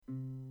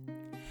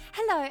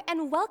Hello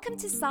and welcome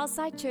to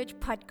Southside Church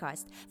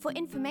Podcast. For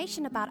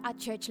information about our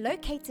church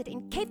located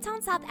in Cape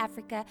Town, South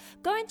Africa,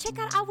 go and check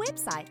out our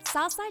website,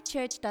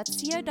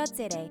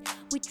 southsidechurch.co.za.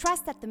 We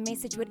trust that the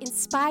message would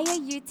inspire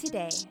you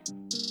today.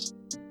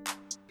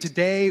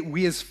 Today,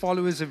 we as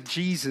followers of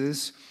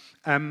Jesus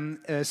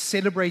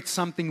celebrate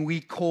something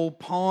we call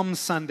Palm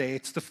Sunday.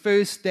 It's the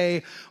first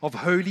day of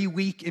Holy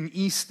Week in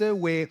Easter,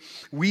 where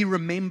we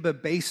remember,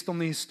 based on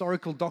the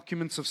historical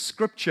documents of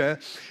Scripture,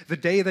 the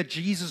day that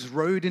Jesus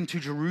rode into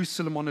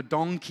Jerusalem on a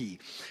donkey,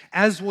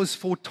 as was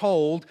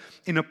foretold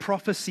in a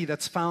prophecy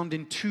that's found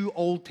in two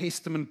Old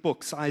Testament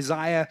books,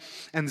 Isaiah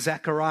and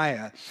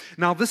Zechariah.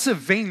 Now, this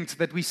event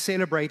that we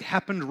celebrate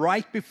happened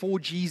right before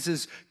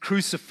Jesus'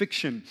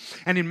 crucifixion.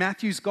 And in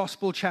Matthew's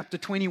Gospel, chapter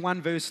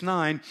 21, verse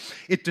 9,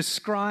 it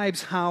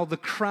describes how the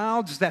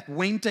crowds that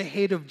went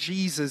ahead of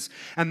Jesus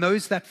and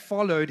those that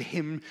followed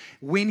him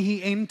when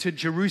he entered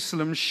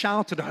Jerusalem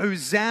shouted,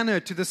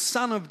 "Hosanna to the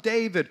Son of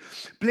David!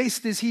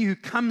 Blessed is he who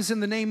comes in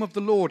the name of the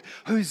Lord!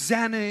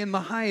 Hosanna in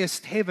the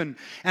highest heaven!"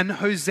 And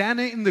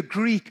Hosanna in the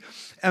Greek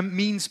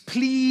means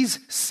please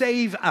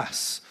save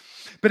us.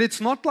 But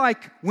it's not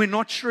like we're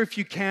not sure if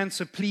you can,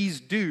 so please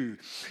do.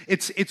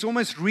 It's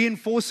almost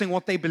reinforcing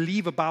what they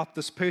believe about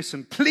this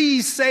person.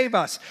 Please save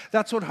us.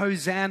 That's what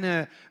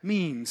Hosanna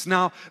means.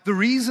 Now, the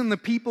reason the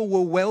people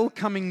were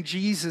welcoming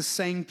Jesus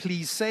saying,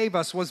 please save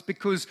us, was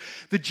because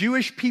the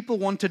Jewish people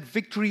wanted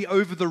victory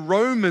over the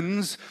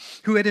Romans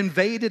who had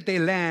invaded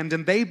their land,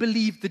 and they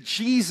believed that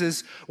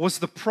Jesus was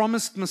the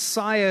promised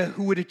Messiah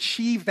who would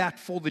achieve that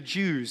for the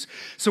Jews.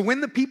 So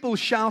when the people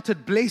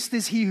shouted, "Blessed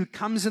is he who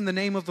comes in the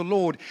name of the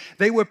Lord,"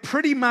 they were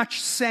pretty much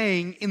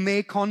saying in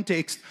their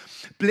context,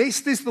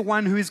 blessed is the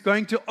one who is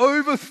going to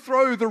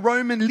overthrow the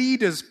Roman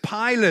leaders,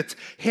 Pilate,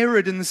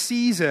 Herod, and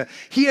Caesar.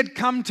 He had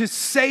come to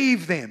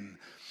save them.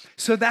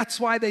 So that's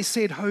why they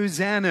said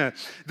Hosanna.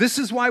 This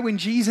is why when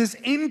Jesus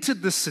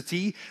entered the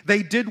city,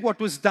 they did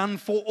what was done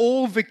for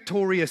all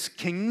victorious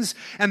kings,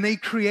 and they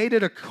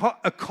created a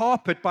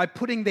carpet by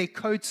putting their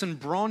coats and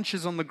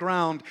branches on the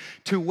ground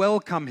to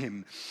welcome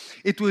him.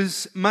 It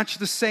was much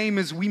the same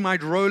as we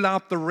might roll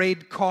out the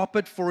red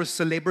carpet for a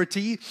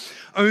celebrity,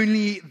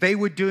 only they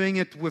were doing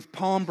it with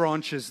palm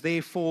branches.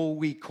 Therefore,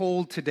 we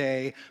call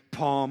today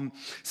Palm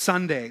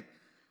Sunday.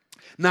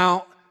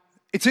 Now,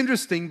 it's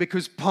interesting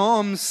because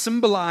palms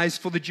symbolize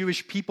for the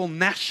Jewish people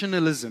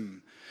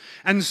nationalism.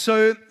 And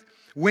so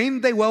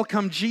when they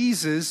welcomed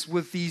Jesus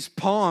with these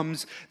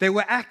palms, they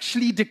were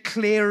actually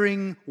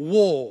declaring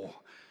war.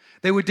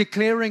 They were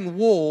declaring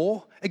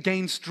war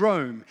against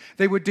Rome.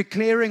 They were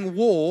declaring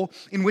war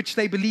in which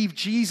they believed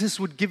Jesus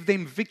would give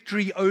them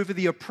victory over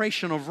the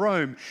oppression of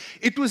Rome.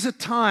 It was a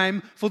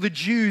time for the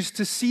Jews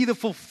to see the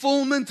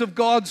fulfillment of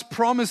God's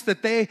promise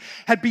that they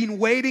had been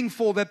waiting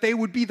for, that they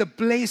would be the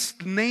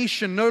blessed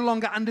nation, no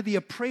longer under the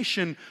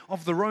oppression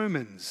of the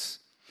Romans.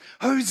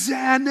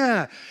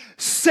 Hosanna!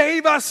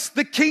 Save us!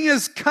 The king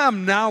has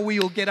come. Now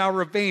we'll get our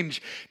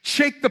revenge.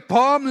 Check the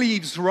palm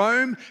leaves,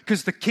 Rome,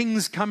 because the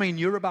king's coming.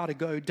 You're about to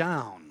go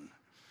down.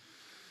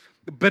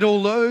 But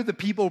although the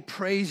people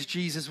praised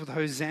Jesus with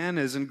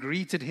hosannas and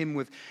greeted him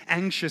with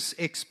anxious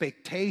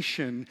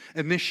expectation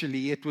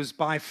initially, it was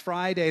by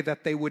Friday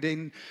that they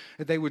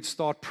would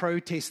start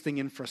protesting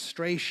in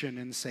frustration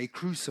and say,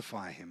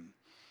 "Crucify him."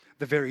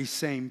 The very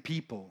same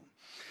people.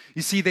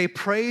 You see, their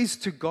praise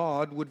to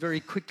God would very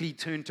quickly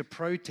turn to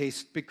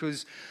protest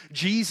because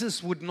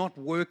Jesus would not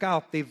work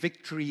out their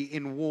victory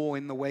in war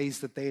in the ways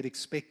that they had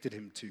expected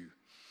him to.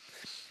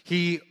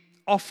 He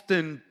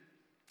often,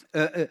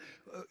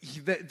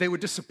 they were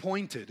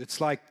disappointed.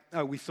 It's like,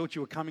 "Oh, we thought you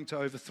were coming to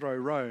overthrow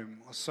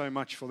Rome. Oh, so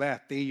much for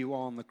that. There you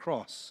are on the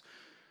cross.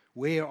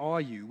 Where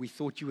are you? We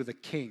thought you were the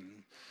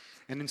king."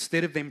 And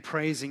instead of them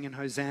praising in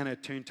Hosanna,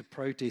 it turned to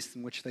protest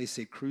in which they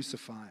said,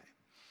 "Crucify.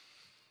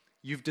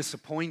 You've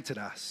disappointed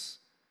us.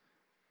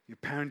 You're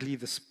apparently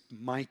this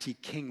mighty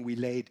king. We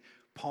laid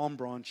palm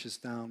branches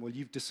down. Well,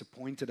 you've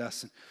disappointed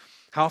us." And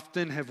how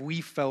often have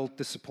we felt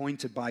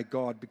disappointed by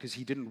God because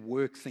he didn't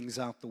work things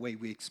out the way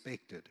we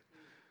expected?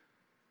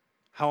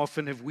 How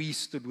often have we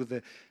stood with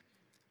the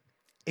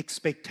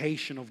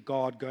expectation of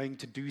God going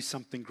to do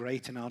something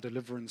great in our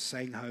deliverance,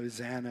 saying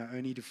Hosanna,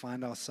 only to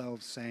find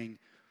ourselves saying,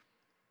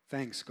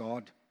 "Thanks,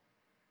 God.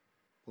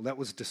 Well, that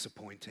was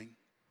disappointing."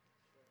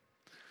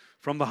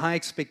 From the high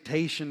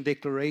expectation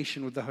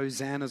declaration with the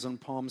hosannas on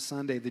Palm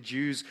Sunday, the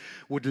Jews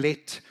were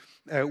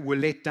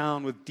let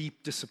down with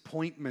deep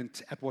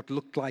disappointment at what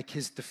looked like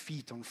his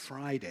defeat on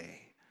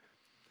Friday,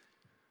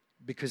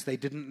 because they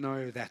didn't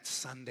know that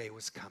Sunday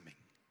was coming.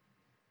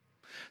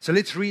 So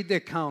let's read the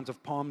account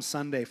of Palm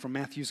Sunday from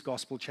Matthew's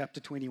Gospel, chapter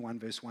 21,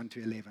 verse 1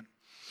 to 11.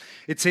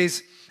 It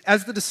says,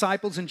 as the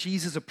disciples and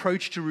Jesus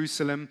approached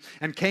Jerusalem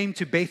and came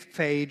to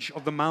Bethphage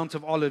of the Mount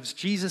of Olives,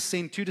 Jesus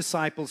sent 2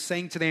 disciples,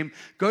 saying to them,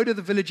 go to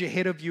the village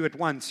ahead of you at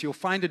once. You'll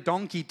find a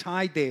donkey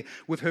tied there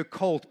with her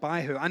colt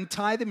by her.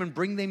 Untie them and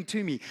bring them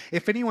to me.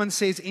 If anyone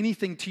says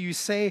anything to you,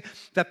 say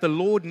that the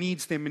Lord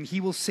needs them, and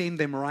he will send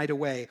them right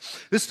away.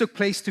 This took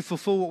place to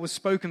fulfill what was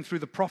spoken through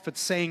the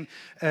prophets, saying,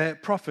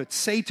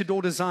 say to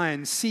daughter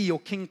Zion, see, your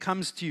king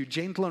comes to you,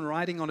 gentle and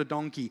riding on a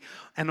donkey,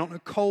 and on a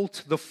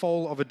colt, the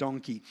foal of a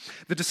donkey.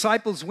 The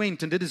disciples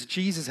went and did as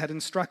Jesus had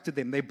instructed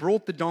them. They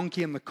brought the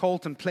donkey and the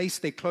colt and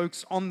placed their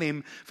cloaks on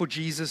them for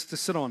Jesus to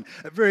sit on.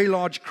 A very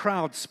large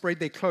crowd spread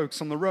their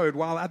cloaks on the road,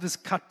 while others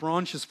cut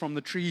branches from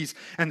the trees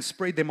and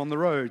spread them on the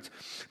road.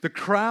 The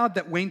crowd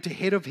that went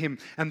ahead of him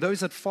and those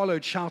that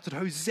followed shouted,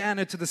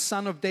 Hosanna to the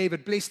Son of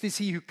David. Blessed is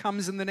he who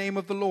comes in the name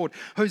of the Lord.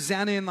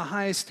 Hosanna in the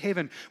highest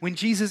heaven. When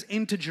Jesus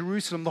entered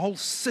Jerusalem, the whole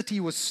city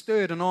was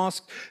stirred and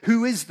asked,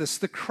 who is this?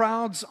 The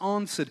crowds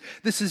answered,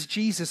 this is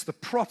Jesus, the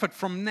prophet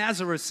from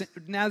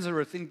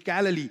Nazareth in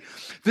Galilee.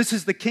 This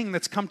is the king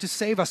that's come to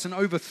save us and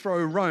overthrow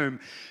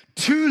Rome.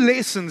 2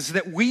 lessons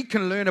that we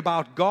can learn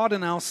about God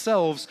and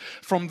ourselves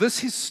from this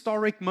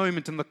historic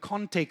moment in the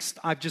context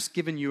I've just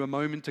given you a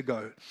moment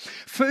ago.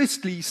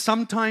 Firstly,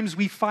 sometimes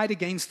we fight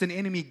against an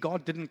enemy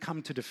God didn't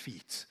come to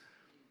defeat.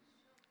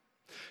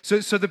 So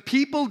the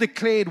people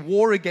declared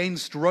war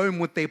against Rome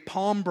with their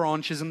palm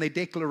branches and their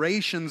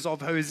declarations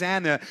of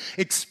Hosanna,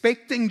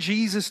 expecting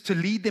Jesus to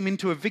lead them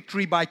into a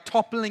victory by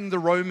toppling the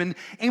Roman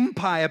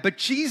Empire. But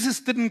Jesus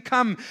didn't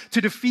come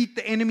to defeat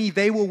the enemy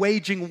they were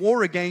waging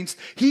war against.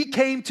 He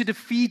came to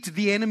defeat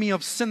the enemy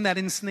of sin that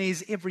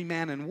ensnares every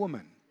man and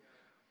woman.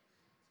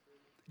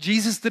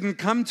 Jesus didn't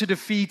come to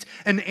defeat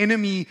an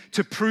enemy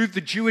to prove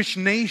the Jewish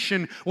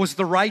nation was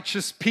the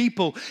righteous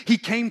people. He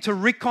came to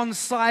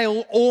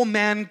reconcile all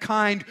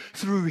mankind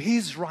through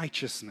his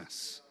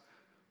righteousness.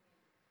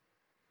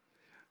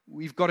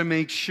 We've got to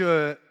make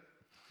sure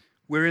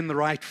we're in the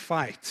right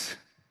fight.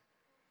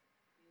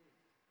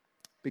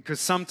 Because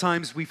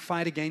sometimes we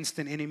fight against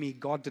an enemy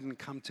God didn't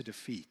come to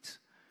defeat.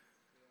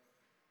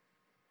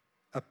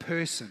 A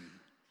person,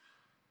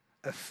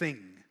 a thing,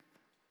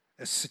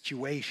 a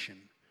situation,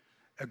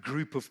 a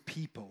group of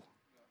people.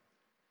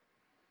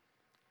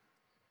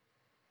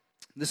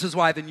 This is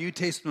why the New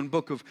Testament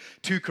book of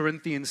 2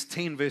 Corinthians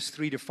 10 verse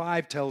 3 to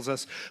 5 tells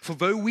us, for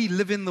though we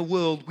live in the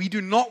world, we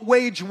do not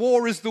wage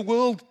war as the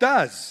world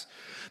does.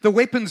 The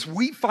weapons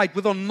we fight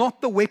with are not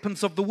the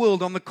weapons of the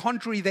world. On the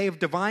contrary, they have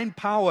divine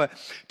power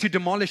to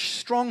demolish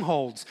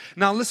strongholds.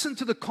 Now listen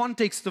to the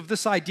context of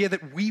this idea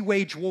that we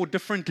wage war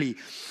differently.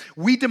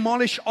 We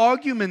demolish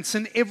arguments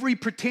and every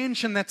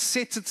pretension that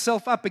sets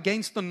itself up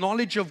against the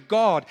knowledge of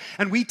God.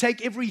 And we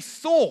take every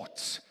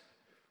thought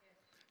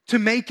to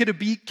make it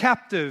be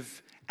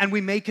captive, and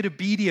we make it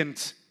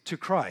obedient to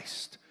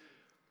Christ.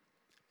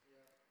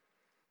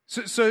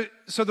 So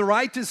the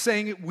writer is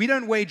saying we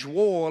don't wage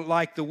war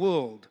like the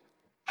world.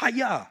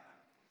 Hiya!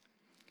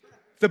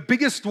 The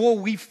biggest war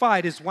we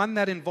fight is one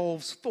that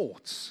involves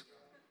thoughts.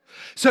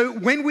 So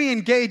when we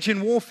engage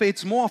in warfare,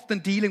 it's more often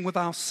dealing with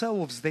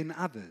ourselves than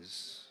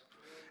others.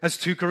 As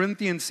 2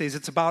 Corinthians says,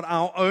 it's about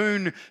our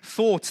own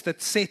thoughts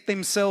that set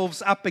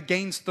themselves up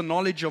against the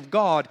knowledge of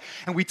God,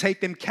 and we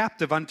take them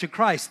captive unto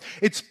Christ.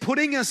 It's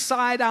putting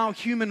aside our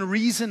human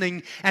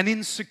reasoning and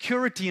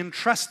insecurity and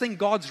trusting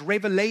God's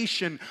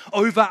revelation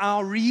over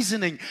our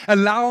reasoning,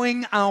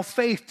 allowing our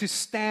faith to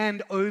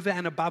stand over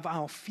and above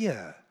our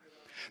fear.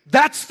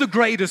 That's the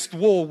greatest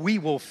war we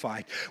will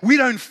fight. We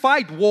don't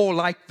fight war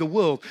like the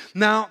world.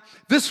 Now,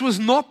 this was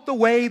not the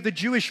way the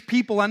Jewish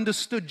people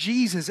understood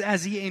Jesus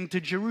as he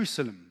entered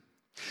Jerusalem.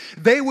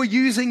 They were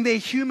using their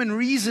human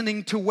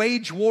reasoning to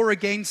wage war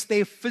against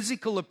their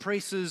physical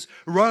oppressors,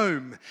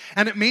 Rome.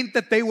 And it meant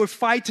that they were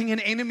fighting an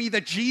enemy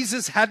that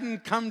Jesus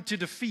hadn't come to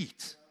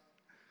defeat.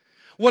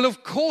 Well,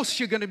 of course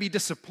you're going to be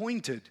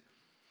disappointed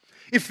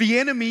if the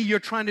enemy you're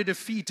trying to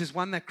defeat is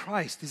one that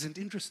Christ isn't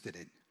interested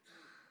in.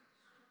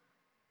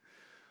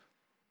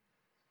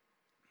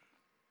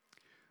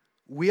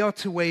 We are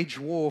to wage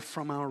war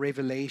from our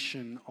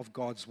revelation of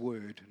God's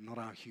word, not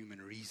our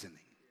human reasoning.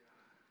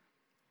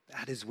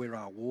 That is where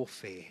our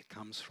warfare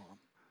comes from.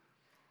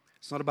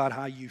 It's not about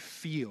how you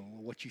feel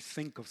or what you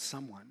think of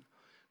someone.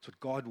 It's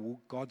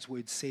what God's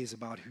word says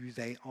about who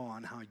they are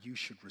and how you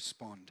should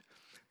respond.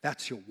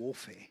 That's your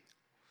warfare.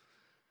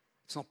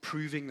 It's not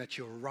proving that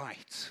you're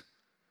right.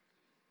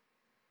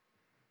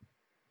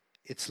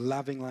 It's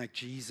loving like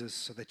Jesus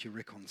so that you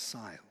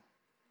reconcile.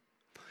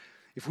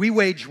 If we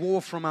wage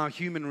war from our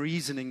human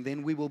reasoning,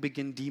 then we will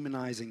begin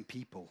demonizing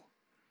people.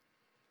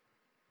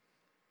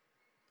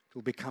 It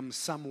will become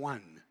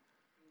someone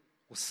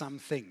or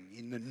something.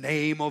 In the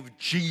name of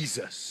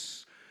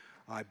Jesus,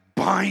 I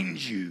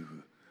bind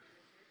you.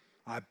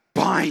 I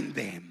bind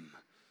them.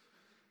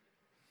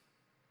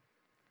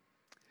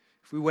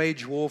 If we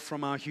wage war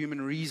from our human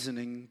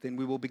reasoning, then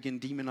we will begin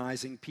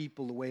demonizing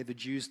people the way the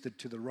Jews did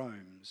to the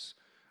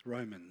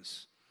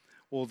Romans,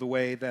 or the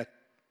way that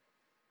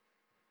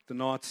the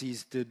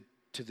Nazis did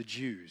to the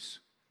Jews.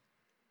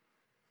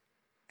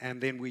 and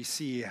then we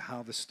see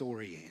how the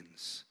story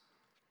ends.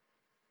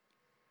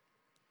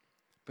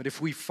 But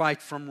if we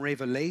fight from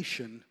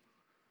revelation,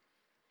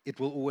 it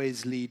will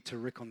always lead to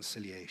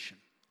reconciliation.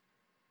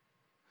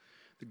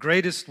 The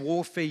greatest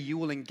warfare you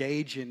will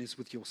engage in is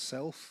with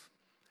yourself,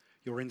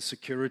 your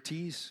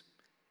insecurities,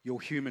 your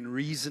human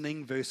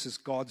reasoning versus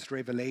God's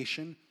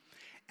revelation,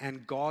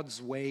 and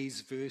God's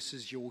ways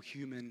versus your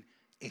human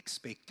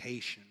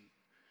expectation.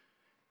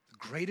 The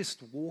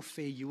greatest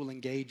warfare you will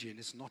engage in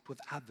is not with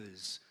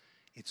others,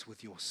 it's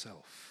with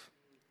yourself.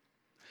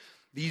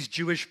 These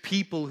Jewish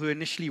people who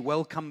initially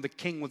welcomed the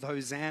king with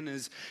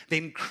hosannas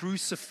then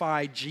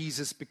crucified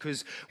Jesus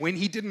because when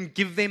he didn't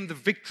give them the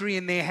victory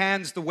in their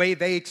hands the way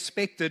they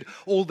expected,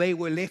 all they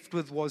were left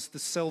with was the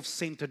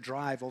self-centered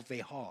drive of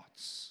their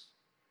hearts.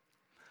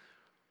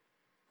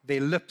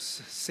 Their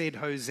lips said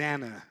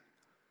hosanna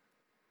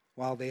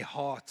while their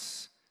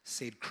hearts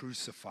said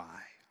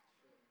crucify.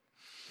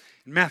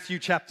 In Matthew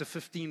chapter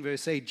 15,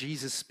 verse 8,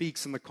 Jesus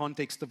speaks in the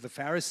context of the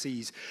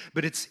Pharisees,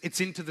 but it's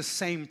into the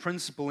same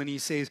principle, and he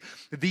says,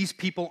 these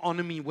people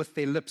honor me with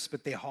their lips,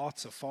 but their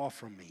hearts are far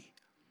from me.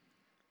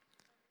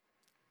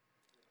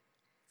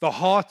 The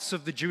hearts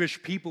of the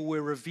Jewish people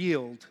were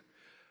revealed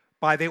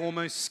by their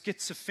almost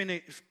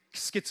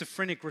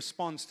schizophrenic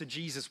response to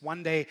Jesus,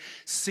 one day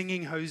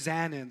singing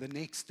Hosanna, and the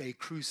next day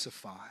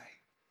crucify.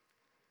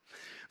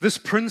 This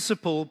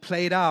principle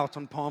played out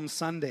on Palm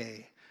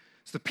Sunday.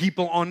 The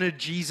people honored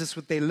Jesus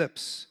with their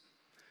lips,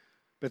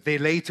 but their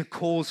later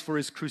calls for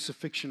his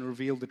crucifixion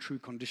revealed the true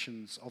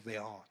conditions of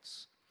their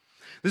hearts.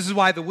 This is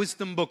why the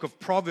wisdom book of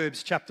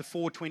Proverbs chapter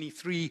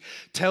 4:23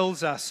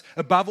 tells us,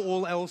 above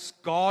all else,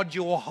 guard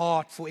your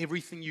heart, for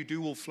everything you do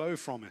will flow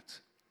from it.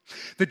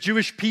 The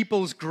Jewish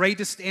people's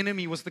greatest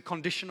enemy was the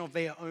condition of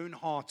their own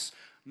hearts,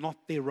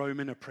 not their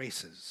Roman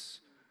oppressors.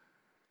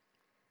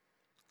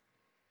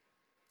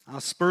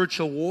 Our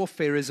spiritual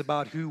warfare is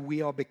about who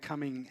we are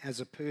becoming as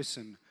a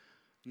person,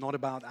 not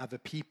about other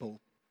people.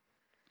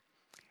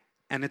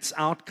 And its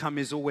outcome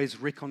is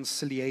always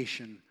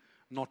reconciliation,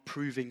 not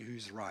proving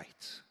who's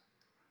right.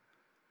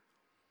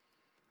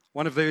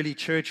 One of the early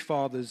church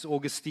fathers,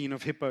 Augustine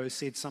of Hippo,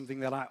 said something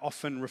that I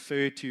often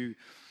refer to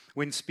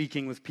when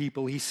speaking with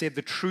people. He said,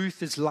 the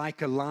truth is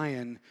like a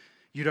lion.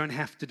 You don't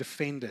have to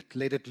defend it.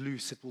 Let it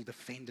loose. It will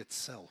defend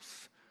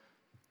itself.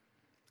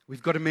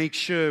 We've got to make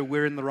sure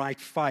we're in the right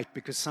fight,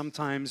 because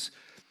sometimes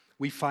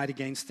we fight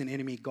against an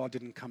enemy God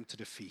didn't come to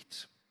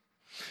defeat.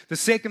 The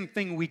second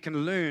thing we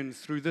can learn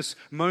through this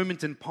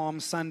moment in Palm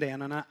Sunday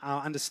and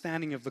our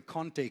understanding of the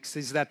context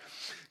is that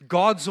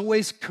God's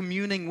always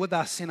communing with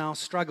us in our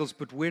struggles,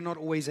 but we're not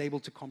always able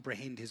to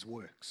comprehend his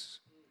works.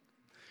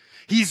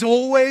 He's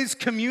always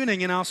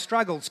communing in our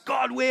struggles.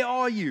 God, where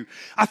are you?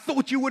 I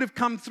thought you would have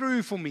come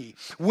through for me.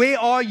 Where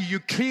are you? You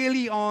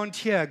clearly aren't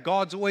here.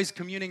 God's always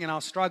communing in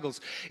our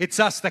struggles. It's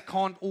us that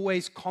can't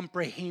always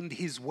comprehend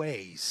his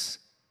ways.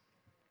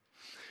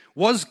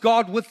 Was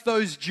God with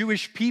those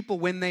Jewish people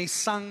when they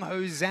sung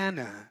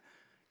Hosanna?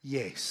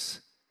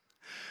 Yes.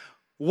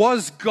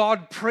 Was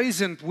God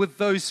present with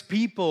those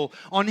people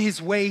on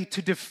his way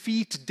to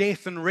defeat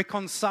death and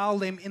reconcile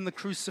them in the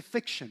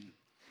crucifixion?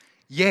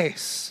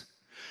 Yes.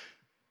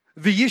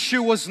 The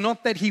issue was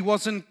not that he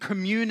wasn't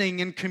communing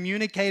and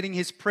communicating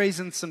his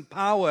presence and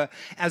power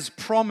as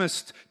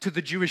promised to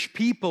the Jewish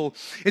people.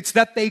 It's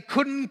that they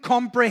couldn't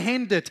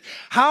comprehend it.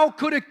 How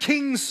could a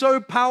king so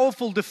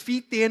powerful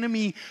defeat the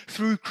enemy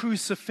through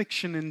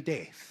crucifixion and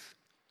death?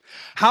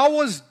 How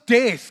was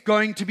death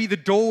going to be the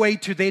doorway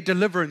to their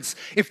deliverance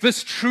if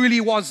this truly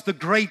was the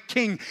great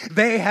king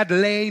they had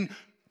lain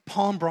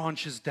palm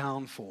branches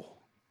down for?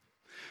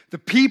 The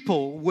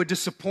people were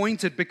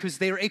disappointed because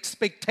their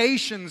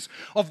expectations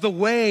of the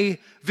way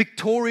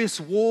victorious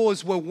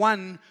wars were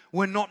won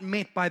were not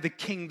met by the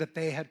king that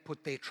they had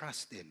put their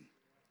trust in.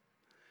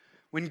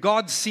 When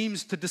God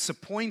seems to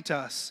disappoint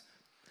us,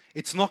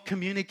 it's not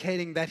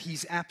communicating that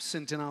he's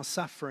absent in our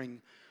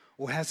suffering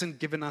or hasn't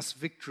given us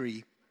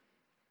victory.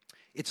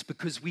 It's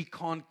because we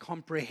can't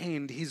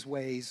comprehend his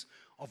ways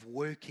of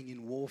working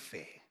in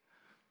warfare.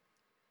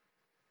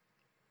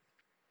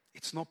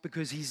 It's not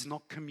because he's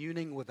not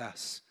communing with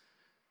us.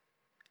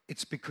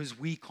 It's because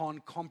we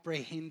can't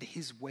comprehend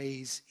his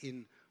ways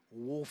in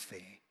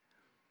warfare.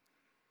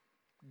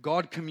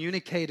 God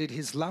communicated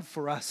his love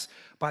for us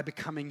by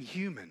becoming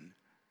human.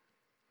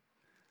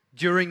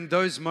 During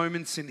those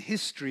moments in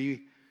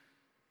history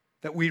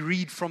that we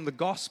read from the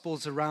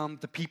Gospels around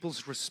the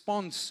people's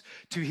response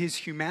to his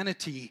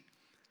humanity,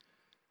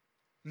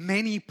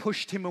 many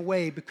pushed him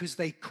away because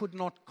they could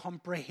not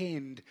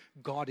comprehend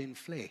God in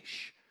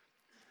flesh.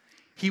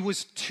 He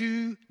was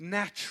too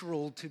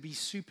natural to be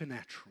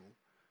supernatural,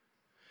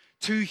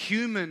 too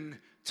human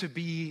to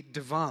be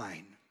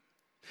divine.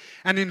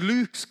 And in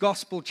Luke's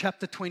Gospel,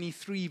 chapter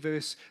 23,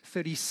 verse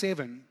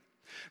 37,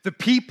 the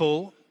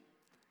people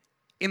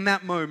in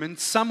that moment,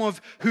 some of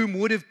whom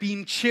would have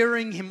been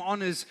cheering him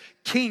on as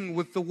king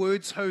with the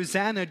words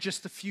Hosanna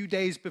just a few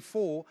days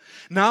before,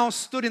 now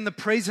stood in the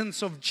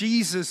presence of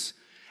Jesus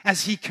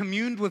as he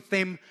communed with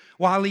them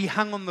while he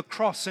hung on the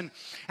cross. And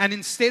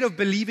instead of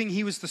believing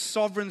he was the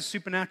sovereign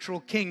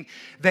supernatural king,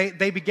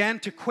 they began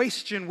to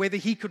question whether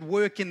he could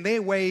work in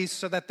their ways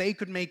so that they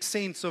could make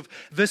sense of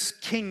this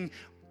king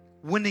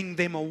winning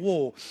them a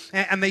war.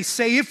 And they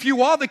say, if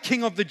you are the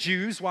king of the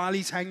Jews while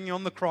he's hanging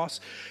on the cross,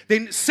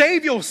 then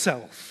save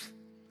yourself.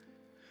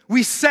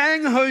 We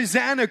sang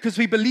Hosanna because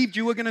we believed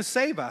you were going to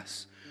save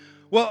us.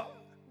 Well,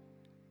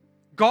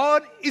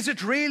 God, is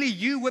it really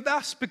you with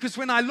us? Because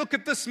when I look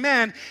at this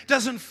man, it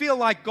doesn't feel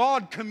like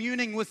God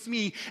communing with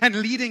me and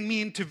leading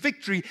me into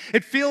victory.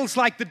 It feels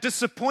like the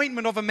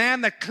disappointment of a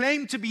man that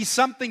claimed to be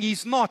something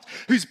he's not,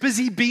 who's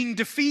busy being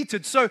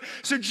defeated. So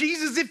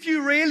Jesus, if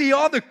you really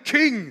are the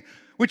king,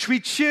 which we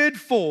cheered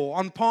for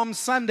on Palm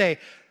Sunday,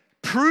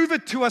 prove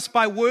it to us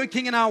by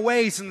working in our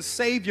ways and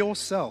save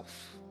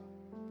yourself.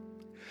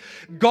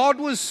 God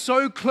was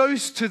so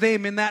close to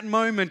them in that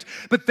moment,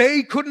 but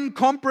they couldn't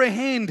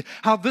comprehend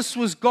how this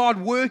was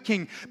God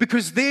working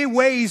because their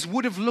ways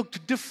would have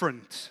looked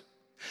different.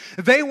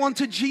 They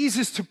wanted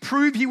Jesus to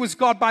prove he was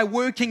God by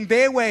working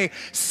their way,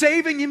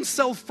 saving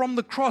himself from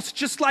the cross,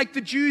 just like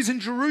the Jews in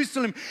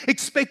Jerusalem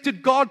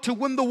expected God to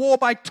win the war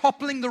by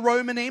toppling the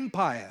Roman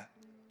Empire.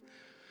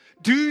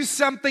 Do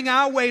something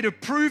our way to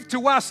prove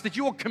to us that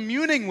you're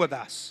communing with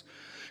us.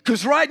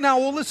 Because right now,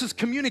 all this is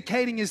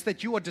communicating is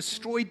that you are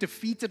destroyed,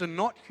 defeated, and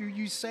not who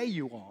you say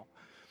you are.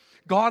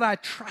 God, I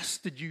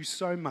trusted you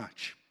so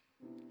much.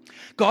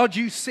 God,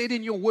 you said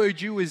in your word,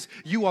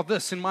 you are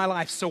this in my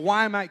life, so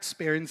why am I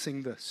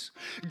experiencing this?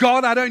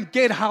 God, I don't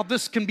get how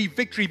this can be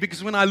victory,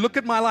 because when I look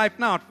at my life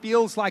now, it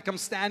feels like I'm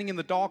standing in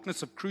the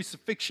darkness of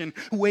crucifixion.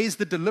 Where's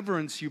the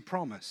deliverance you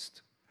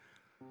promised?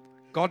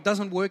 God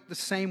doesn't work the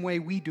same way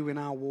we do in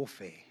our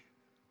warfare.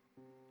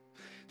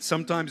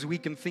 Sometimes we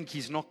can think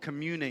he's not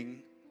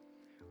communing,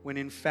 when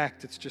in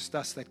fact it's just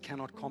us that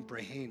cannot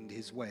comprehend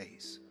his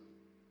ways.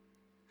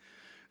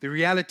 The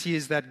reality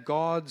is that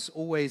God's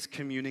always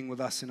communing with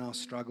us in our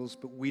struggles,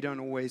 but we don't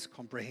always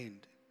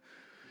comprehend.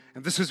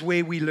 And this is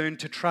where we learn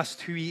to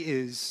trust who he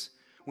is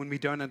when we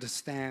don't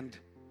understand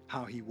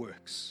how he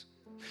works.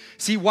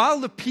 See, while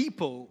the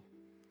people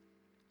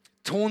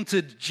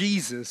taunted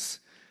Jesus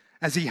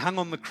as he hung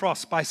on the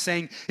cross by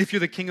saying, if you're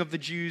the king of the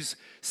Jews,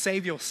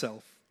 save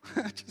yourself.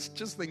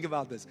 Just think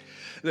about this.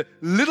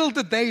 Little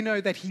did they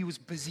know that he was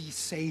busy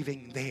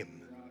saving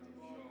them.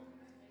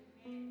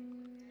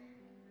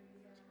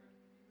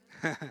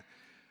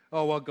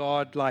 Oh, well,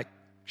 God,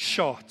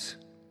 shot.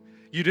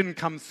 You didn't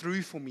come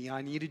through for me.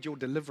 I needed your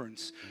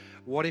deliverance.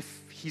 What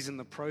if he's in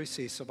the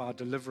process of our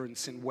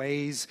deliverance in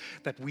ways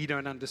that we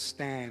don't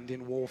understand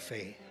in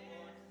warfare?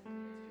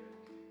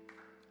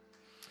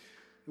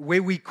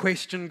 Where we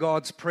question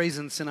God's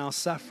presence in our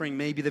suffering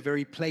may be the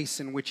very place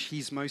in which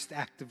he's most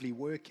actively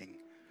working.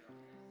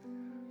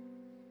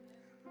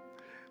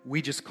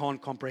 We just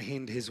can't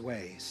comprehend his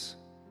ways.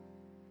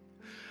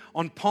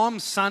 On Palm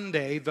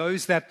Sunday,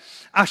 those that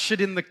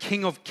ushered in the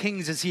King of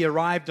Kings as he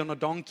arrived on a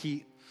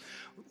donkey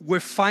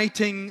were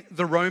fighting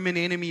the Roman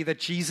enemy that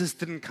Jesus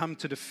didn't come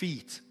to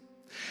defeat.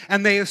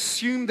 And they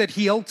assumed that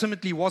he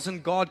ultimately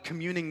wasn't God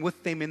communing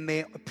with them in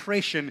their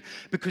oppression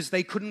because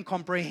they couldn't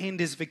comprehend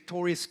his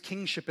victorious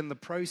kingship in the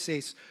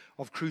process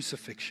of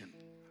crucifixion.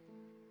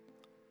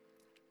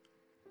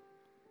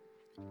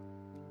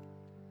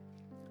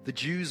 The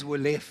Jews were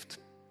left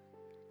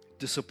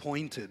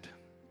disappointed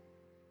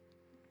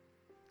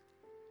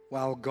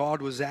while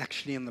God was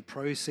actually in the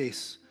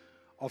process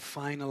of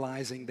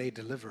finalizing their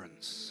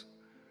deliverance.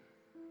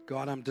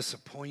 God, I'm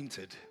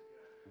disappointed.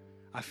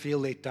 I feel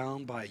let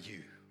down by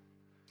you.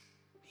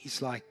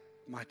 He's like,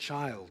 my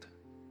child,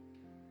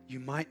 you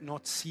might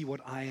not see what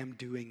I am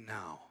doing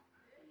now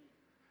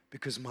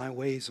because my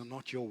ways are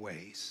not your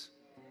ways.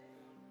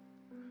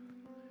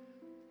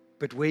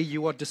 But where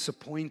you are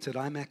disappointed,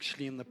 I'm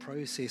actually in the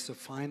process of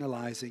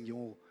finalizing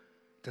your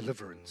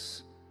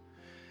deliverance.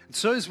 And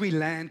so as we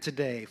land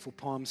today for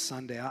Palm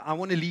Sunday, I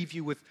want to leave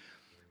you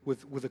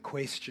with a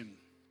question.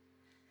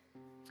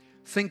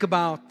 Think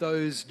about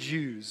those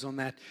Jews on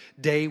that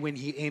day when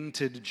he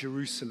entered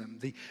Jerusalem,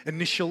 the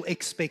initial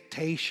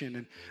expectation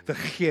and the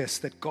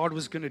chias that God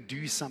was going to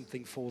do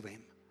something for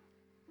them.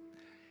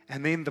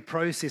 And then the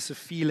process of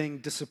feeling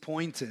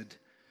disappointed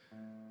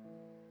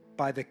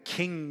by the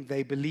king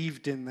they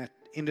believed in that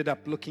ended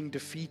up looking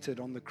defeated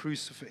on the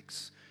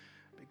crucifix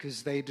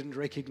because they didn't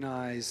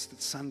recognize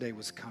that Sunday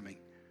was coming.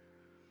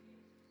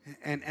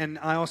 And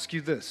I ask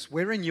you this,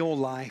 where in your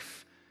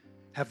life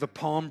have the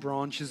palm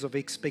branches of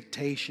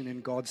expectation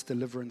in God's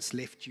deliverance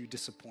left you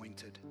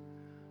disappointed?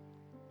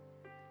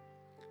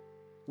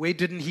 Where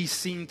didn't he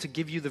seem to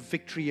give you the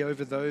victory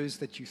over those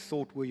that you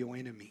thought were your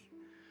enemy?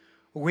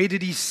 Or where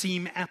did he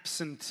seem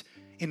absent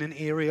in an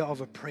area of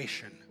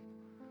oppression?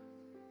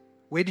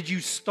 Where did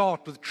you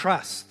start with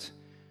trust?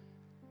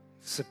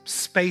 There's a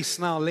space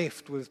now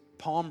left with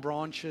palm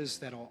branches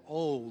that are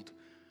old,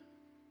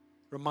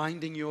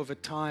 reminding you of a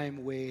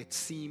time where it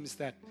seems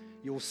that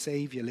your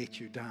Savior let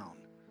you down.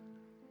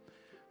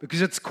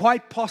 Because it's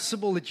quite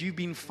possible that you've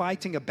been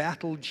fighting a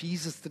battle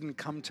Jesus didn't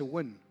come to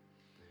win.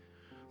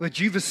 That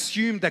you've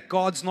assumed that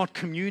God's not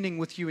communing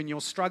with you in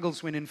your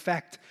struggles when in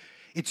fact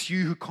it's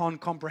you who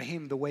can't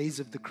comprehend the ways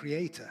of the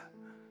Creator.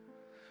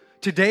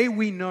 Today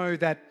we know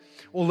that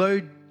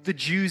although the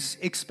Jews'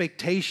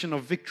 expectation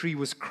of victory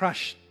was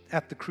crushed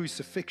at the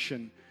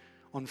crucifixion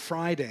on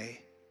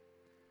Friday,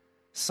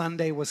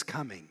 Sunday was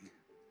coming.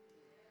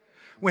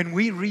 When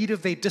we read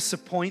of their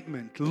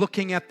disappointment,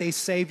 looking at their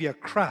Savior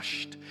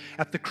crushed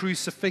at the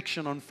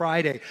crucifixion on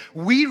Friday,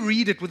 we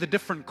read it with a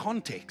different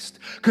context,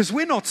 because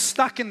we're not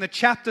stuck in the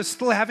chapter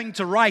still having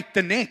to write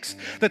the next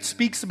that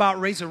speaks about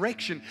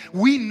resurrection.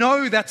 We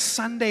know that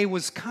Sunday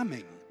was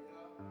coming.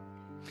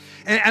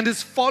 And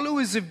as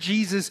followers of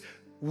Jesus,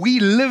 we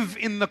live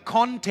in the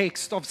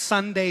context of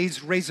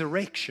Sunday's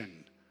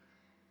resurrection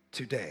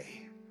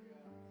today.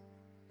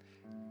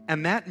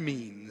 And that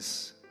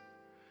means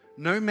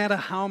no matter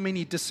how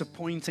many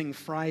disappointing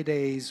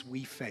Fridays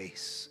we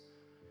face,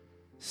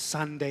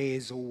 Sunday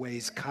is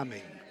always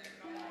coming.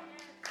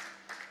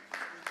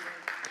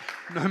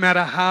 No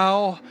matter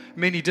how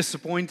many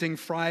disappointing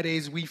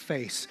Fridays we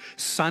face,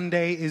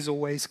 Sunday is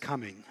always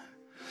coming.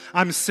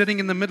 I'm sitting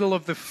in the middle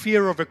of the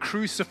fear of a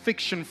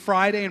crucifixion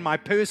Friday in my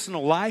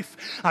personal life.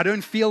 I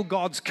don't feel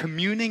God's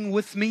communing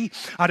with me.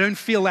 I don't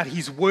feel that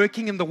He's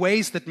working in the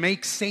ways that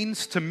make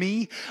sense to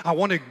me. I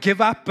want to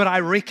give up, but I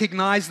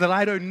recognize that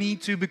I don't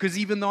need to, because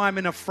even though I'm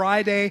in a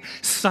Friday,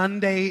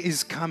 Sunday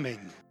is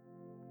coming.